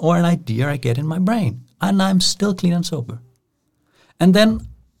feeling or an idea I get in my brain. And I'm still clean and sober. And then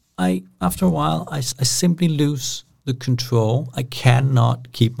after a while, I simply lose the control. I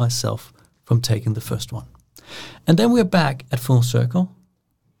cannot keep myself from taking the first one. And then we're back at full circle,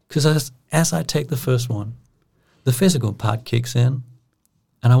 because as I take the first one, the physical part kicks in,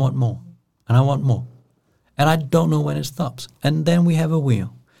 and I want more, and I want more. And I don't know when it stops. And then we have a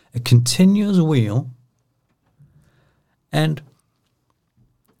wheel, a continuous wheel, and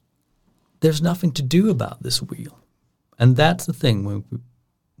there's nothing to do about this wheel. And that's the thing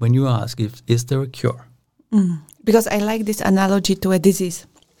when you ask, is there a cure? Because I like this analogy to a disease.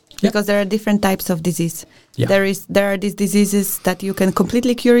 Because there are different types of disease. Yeah. There are these diseases that you can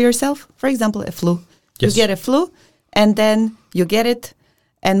completely cure yourself. For example, a flu. Yes. You get a flu, and then you get it,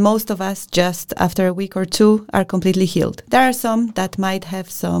 and most of us just after a week or two are completely healed. There are some that might have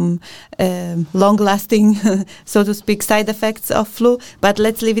some long-lasting, so to speak, side effects of flu, but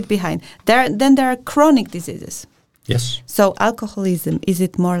let's leave it behind. Then there are chronic diseases. Yes. So alcoholism, is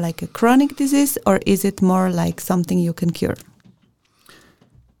it more like a chronic disease, or is it more like something you can cure?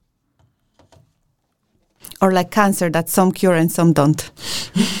 Or like cancer, that some cure and some don't?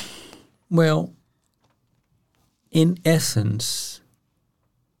 Well, in essence,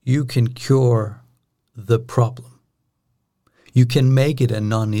 you can cure the problem. You can make it a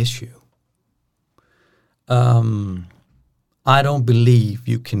non-issue. I don't believe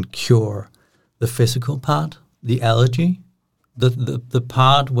you can cure the physical part, the allergy, the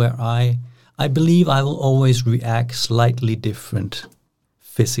part where I believe I will always react slightly different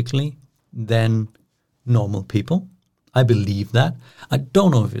physically than normal people. I believe that. I don't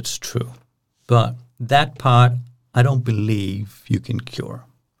know if it's true, but that part I don't believe you can cure.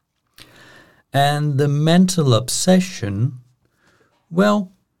 And the mental obsession,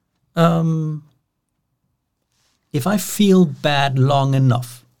 well, if I feel bad long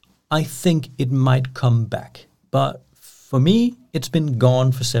enough, I think it might come back. But for me, it's been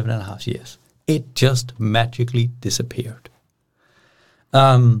gone for 7.5 years. It just magically disappeared.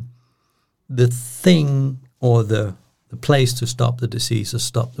 The thing or the place to stop the disease or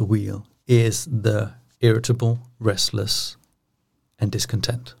stop the wheel is the irritable, restless, and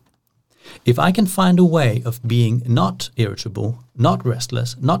discontent. If I can find a way of being not irritable, not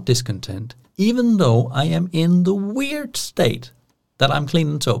restless, not discontent, even though I am in the weird state that I'm clean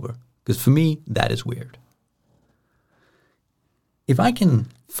and sober, because for me, that is weird. If I can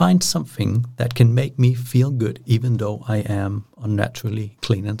find something that can make me feel good, even though I am unnaturally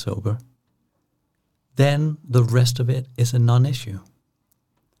clean and sober, then the rest of it is a non-issue.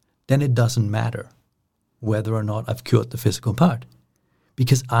 Then it doesn't matter whether or not I've cured the physical part,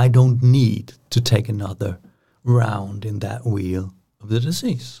 because I don't need to take another round in that wheel of the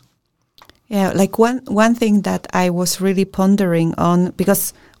disease. Yeah, like one thing that I was really pondering on,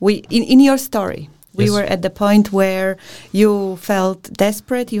 because we in your story, we Yes. were at the point where you felt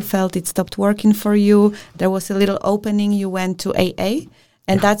desperate, you felt it stopped working for you, there was a little opening, you went to AA,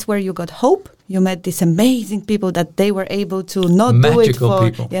 and that's where you got hope. You met these amazing people that they were able to not do it Magical for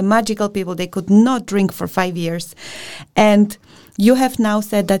people. Yeah, magical people. They could not drink for 5 years. And you have now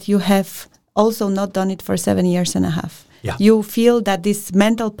said that you have also not done it for 7 years and a half. Yeah. You feel that this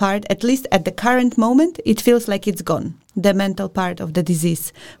mental part, at least at the current moment, it feels like it's gone. The mental part of the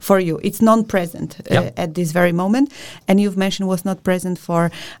disease for you. It's non-present Yeah. at this very moment. And you've mentioned was not present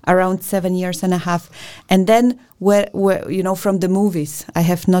for around 7 years and a half. And then where you know, from the movies, I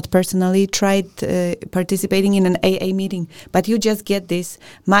have not personally tried participating in an AA meeting, but you just get this,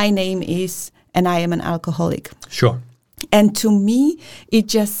 my name is, and I am an alcoholic. Sure. And to me, it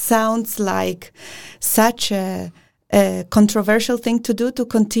just sounds like such a controversial thing to do, to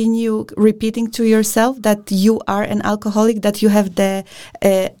continue repeating to yourself that you are an alcoholic, that you have the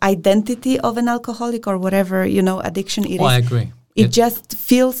identity of an alcoholic or whatever, you know, addiction it is. I agree. It just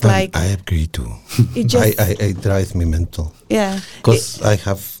feels like I agree too. it just it drives me mental. yeah. Because I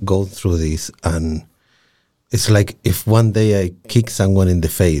have gone through this, and it's like if one day I kick someone in the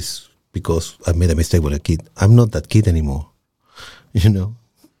face because I made a mistake with a kid, I'm not that kid anymore. You know?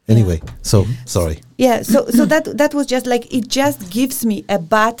 Anyway, so sorry. Yeah, so that was just like, it just gives me a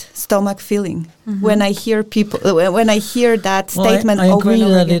bad stomach feeling when I hear people, when I hear that statement I over agree and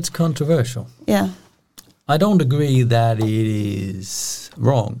over that again. it's controversial. Yeah. I don't agree that it is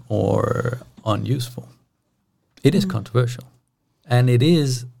wrong or unuseful. It is controversial, and it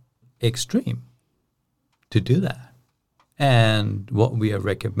is extreme to do that. And what we are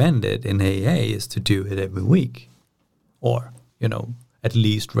recommended in AA is to do it every week, or, you know, at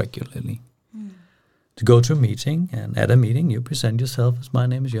least regularly. To go to a meeting, and at a meeting you present yourself as, my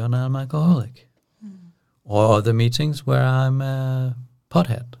name is Jörn, I'm an alcoholic. Or other meetings where I'm a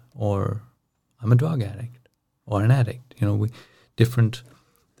pothead, or I'm a drug addict, or an addict. You know,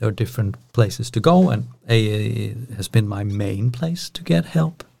 there are different places to go, and AA has been my main place to get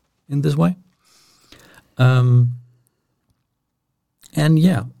help in this way. And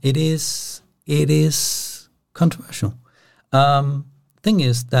yeah, it is controversial. Thing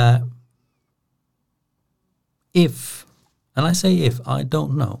is that if, and I say if, I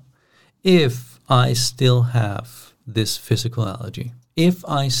don't know, if I still have this physical allergy, if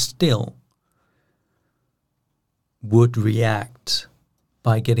I still would react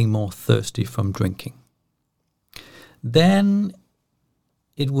by getting more thirsty from drinking, then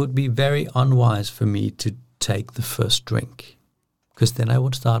it would be very unwise for me to take the first drink, because then I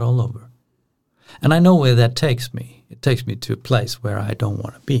would start all over. And I know where that takes me. It takes me to a place where I don't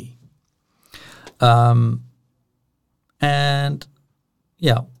want to be. And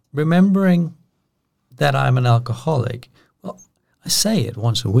yeah, remembering that I'm an alcoholic, well, I say it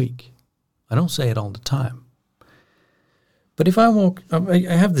once a week. I don't say it all the time. But if I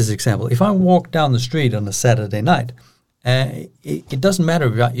have this example. If I walk down the street on a Saturday night, it doesn't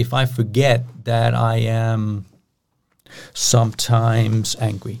matter if I forget that I am sometimes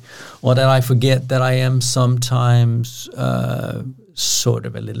angry, or that I forget that I am sometimes sort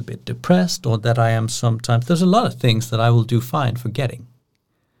of a little bit depressed, or that I am sometimes, there's a lot of things that I will do fine forgetting.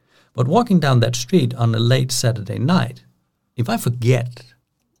 But walking down that street on a late Saturday night, if I forget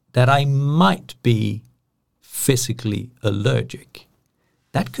that I might be physically allergic,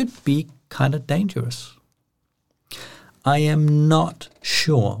 that could be kind of dangerous. I am not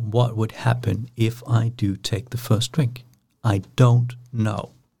sure what would happen if I do take the first drink. I don't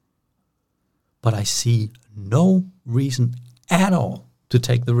know. But I see no reason at all to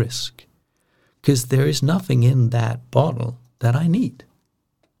take the risk, because there is nothing in that bottle that I need.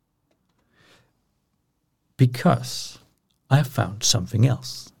 Because I have found something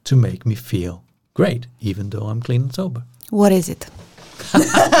else to make me feel great, even though I'm clean and sober. What is it?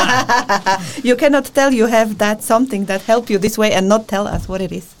 You cannot tell you have that something that help you this way and not tell us what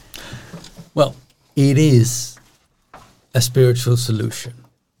it is. Well, it is a spiritual solution.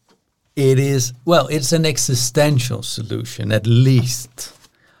 It's an existential solution, at least.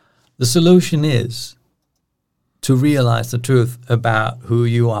 The solution is to realize the truth about who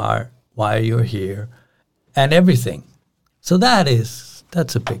you are, why you're here, and everything. So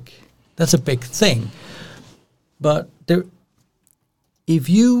that's a big thing. But if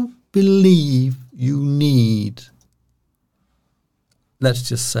you believe you need, let's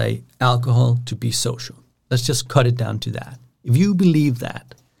just say, alcohol to be social, let's just cut it down to that. If you believe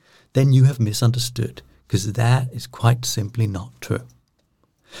that, then you have misunderstood, because that is quite simply not true.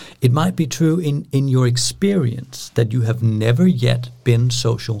 It might be true in your experience that you have never yet been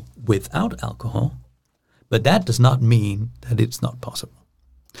social without alcohol, but that does not mean that it's not possible.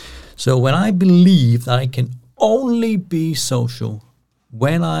 So when I believe that I can only be social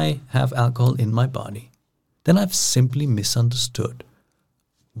when I have alcohol in my body, then I've simply misunderstood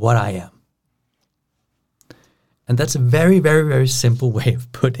what I am. And that's a very, very, very simple way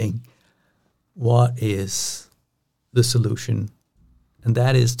of putting what is the solution. And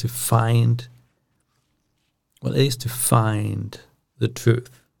that is to find, the truth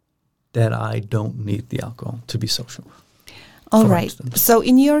that I don't need the alcohol to be social. All right. So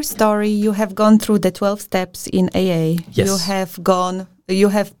in your story, you have gone through the 12 steps in AA. Yes. You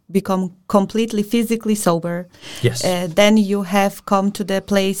have become completely physically sober. Yes. Then you have come to the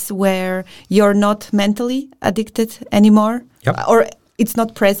place where you're not mentally addicted anymore. Yep. Or it's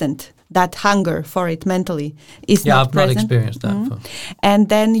not present. That hunger for it mentally is not I've present. not experienced that. And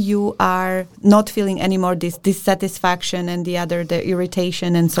then you are not feeling anymore this dissatisfaction and the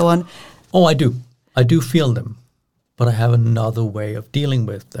irritation and so on. Oh, I do. I do feel them. But I have another way of dealing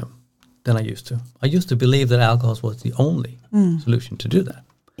with them than I used to. I used to believe that alcohol was the only solution to do that.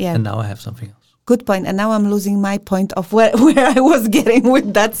 Yeah. And now I have something else. Good point. And now I'm losing my point of where I was getting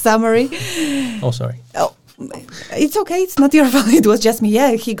with that summary. Oh, sorry. Oh, it's okay. It's not your fault. It was just me.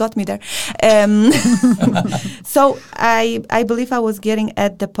 Yeah, he got me there. So I believe I was getting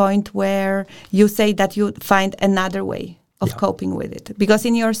at the point where you say that you find another way of coping with it. Because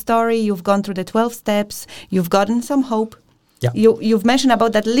in your story, you've gone through the 12 steps. You've gotten some hope. Yeah. You've mentioned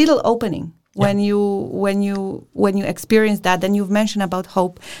about that little opening when you experienced that. Then you've mentioned about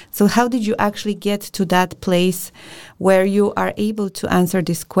hope. So how did you actually get to that place where you are able to answer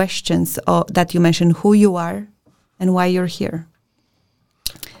these questions that you mentioned, who you are and why you're here?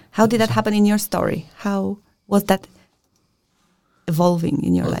 How did that happen in your story? How was that evolving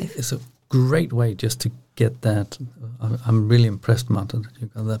in your life? It's a great way just to get that. I'm really impressed, Marta, that you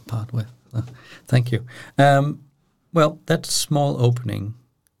got that part with. Thank you. Well, that small opening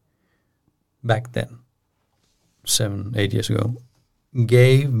back then, 7-8 years ago,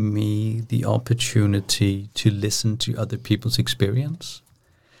 gave me the opportunity to listen to other people's experience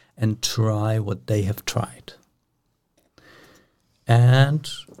and try what they have tried. And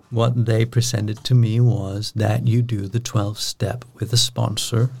what they presented to me was that you do the 12 step with a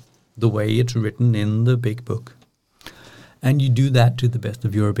sponsor, the way it's written in the big book. And you do that to the best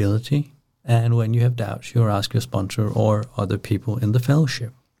of your ability. And when you have doubts, you ask your sponsor or other people in the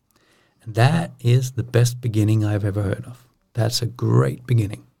fellowship. And that is the best beginning I've ever heard of. That's a great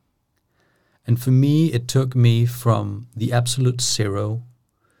beginning. And for me, it took me from the absolute zero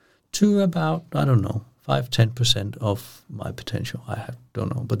to about, 5-10% of my potential.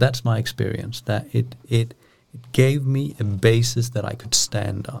 Don't know, but that's my experience. That it gave me a basis that I could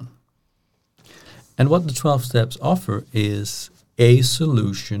stand on. And what the 12 steps offer is a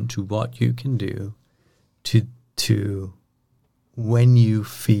solution to what you can do to when you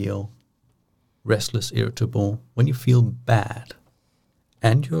feel restless, irritable, when you feel bad,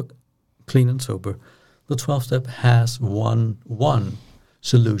 and you're clean and sober. The 12 step has one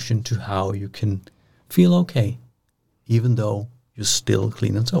solution to how you can feel okay, even though you're still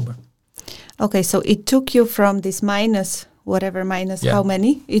clean and sober. Okay, so it took you from this minus how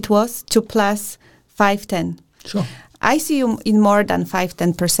many it was to plus 5-10. Sure. I see you in more than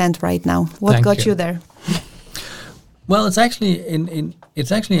 5-10% right now. What Thank got you you there? Well, it's actually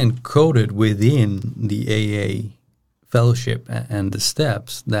it's actually encoded within the AA fellowship and the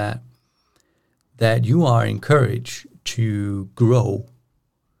steps that you are encouraged to grow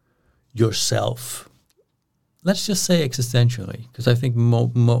yourself. Let's just say existentially, because I think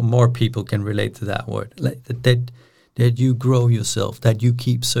more people can relate to that word. That you grow yourself, that you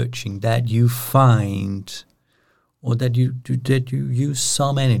keep searching, that you find, or that you use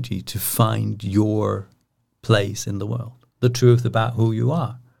some energy to find your place in the world, the truth about who you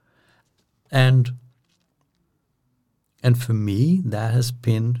are. And for me, that has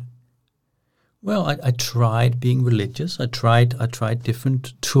been, well, I tried being religious. I tried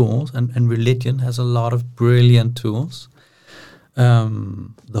different tools, and religion has a lot of brilliant tools.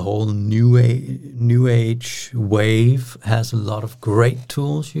 The whole new age wave has a lot of great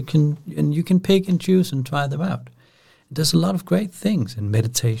tools. You can pick and choose and try them out. There's a lot of great things in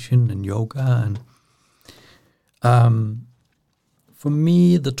meditation and yoga, and for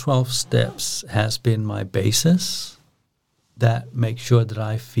me, the 12 steps has been my basis that makes sure that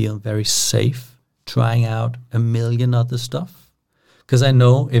I feel very safe trying out a million other stuff. Because I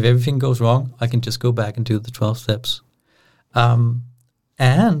know if everything goes wrong, I can just go back and do the 12 steps. And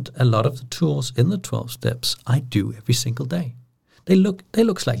a lot of the tools in the 12 steps I do every single day. They look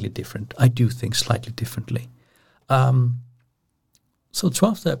slightly different. I do things slightly differently. So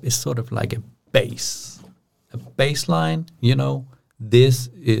 12-step is sort of like a baseline. This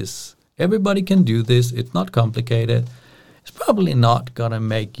is, everybody can do this. It's not complicated. It's probably not going to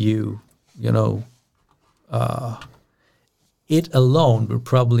make you, it alone will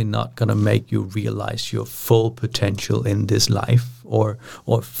probably not going to make you realize your full potential in this life or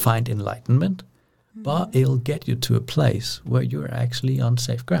find enlightenment, but it'll get you to a place where you're actually on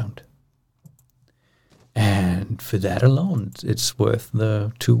safe ground. And for that alone, it's worth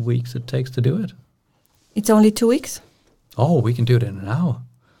the 2 weeks it takes to do it. It's only 2 weeks? Oh, we can do it in an hour.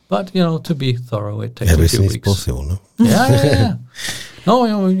 But, to be thorough, it takes Everything 2 is weeks. possible, no? Yeah. No,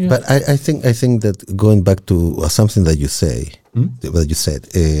 yeah. But I think that going back to something that you said,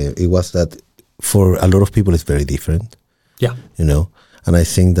 it was that for a lot of people it's very different. Yeah. And I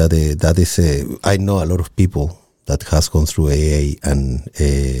think that that is I know a lot of people that has gone through AA and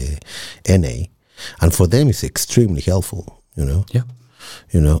NA, and for them it's extremely helpful. Yeah.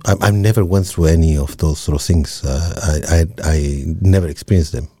 I never went through any of those sort of things. I never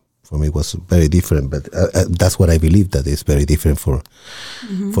experienced them. For me, it was very different. But that's what I believe, that is very different for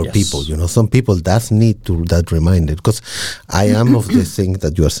Yes. people. Some people does need that reminder, because I am of the thing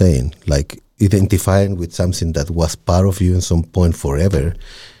that you are saying, like identifying with something that was part of you in some point forever.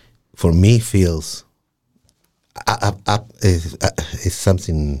 For me, feels is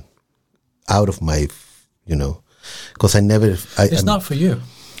something out of my, because I never. It's not for you.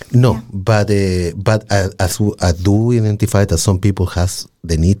 No, but as I do identify that some people has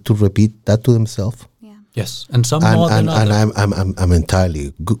the need to repeat that to themselves. Yeah. Yes, and some more than others. And I'm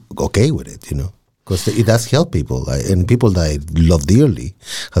entirely okay with it, because it does help people, and people that I love dearly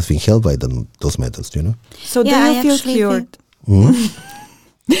has been helped by those methods, So Yeah, do you feel actually cured?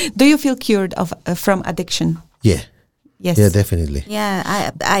 Do you feel cured from addiction? Yeah. Yes. Yeah, definitely.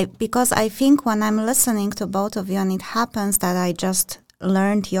 Yeah, I because I think when I'm listening to both of you, and it happens that I just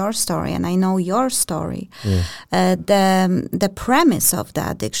learned your story and I know your story, the premise of the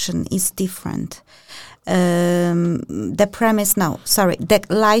addiction is different. The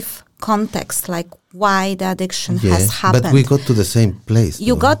life context, like why the addiction has happened. But we got to the same place.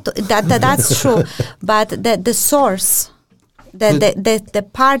 You got to, that's true, but the source, the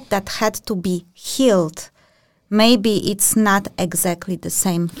part that had to be healed, maybe it's not exactly the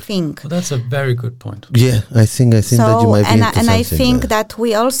same thing. Well, that's a very good point. Yeah, I think that you might be into and I something think there. that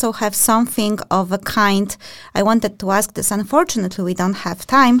we also have something of a kind. I wanted to ask this. Unfortunately, we don't have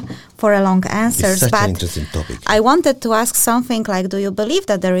time for a long answers. It's such but an interesting topic. I wanted to ask something like, do you believe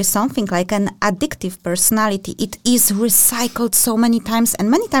that there is something like an addictive personality? It is recycled so many times, and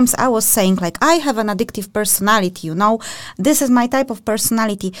many times I was saying like, I have an addictive personality. This is my type of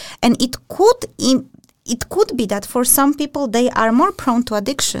personality, and it could be that for some people they are more prone to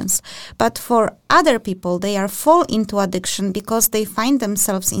addictions, but for other people they are fall into addiction because they find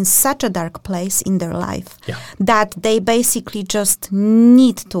themselves in such a dark place in their life that they basically just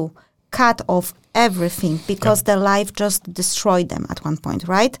need to cut off everything because their life just destroyed them at one point,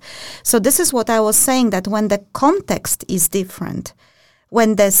 right? So this is what I was saying, that when the context is different,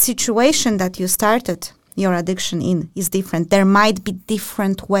 when the situation that you started your addiction in is different, there might be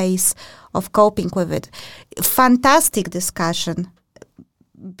different ways of coping with it. Fantastic discussion.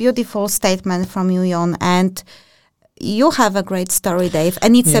 Beautiful statement from you, Jon. And you have a great story, Dave.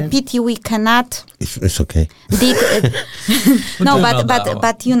 And it's a pity we cannot It's okay. dig. No, do but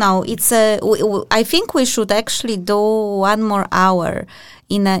another hour. it's I think we should actually do 1 more hour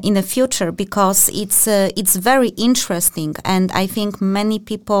in the future, because it's very interesting, and I think many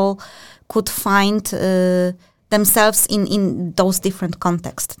people could find themselves in those different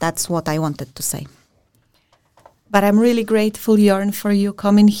contexts. That's what I wanted to say. But I'm really grateful, Jorn, for you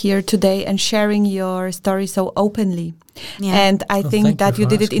coming here today and sharing your story so openly. Yeah. And I think thank that you you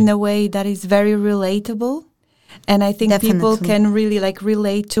for did it in a way that is very relatable. And I think people Definitely. can really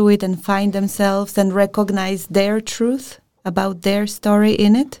relate to it and find themselves and recognize their truth about their story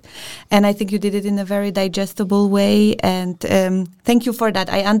in it. And I think you did it in a very digestible way. And thank you for that.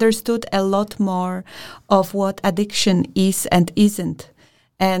 I understood a lot more of what addiction is and isn't.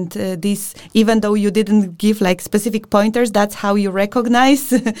 And this, even though you didn't give specific pointers, that's how you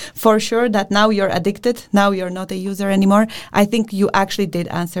recognize for sure that now you're addicted, now you're not a user anymore. I think you actually did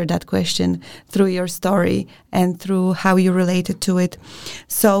answer that question through your story and through how you related to it.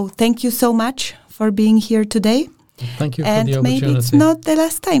 So thank you so much for being here today. Thank you for And the opportunity. maybe it's not the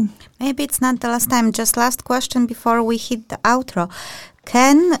last time. Maybe it's not the last time. Just last question before we hit the outro.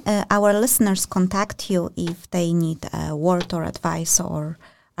 Can our listeners contact you if they need a word or advice, or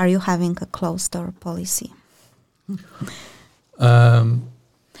are you having a closed door policy?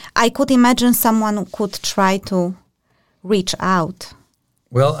 I could imagine someone could try to reach out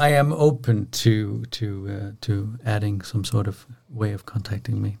Well, I am open to adding some sort of way of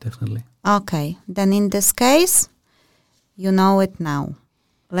contacting me, definitely. Okay, then in this case, you know it now.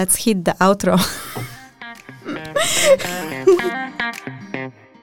 Let's hit the outro.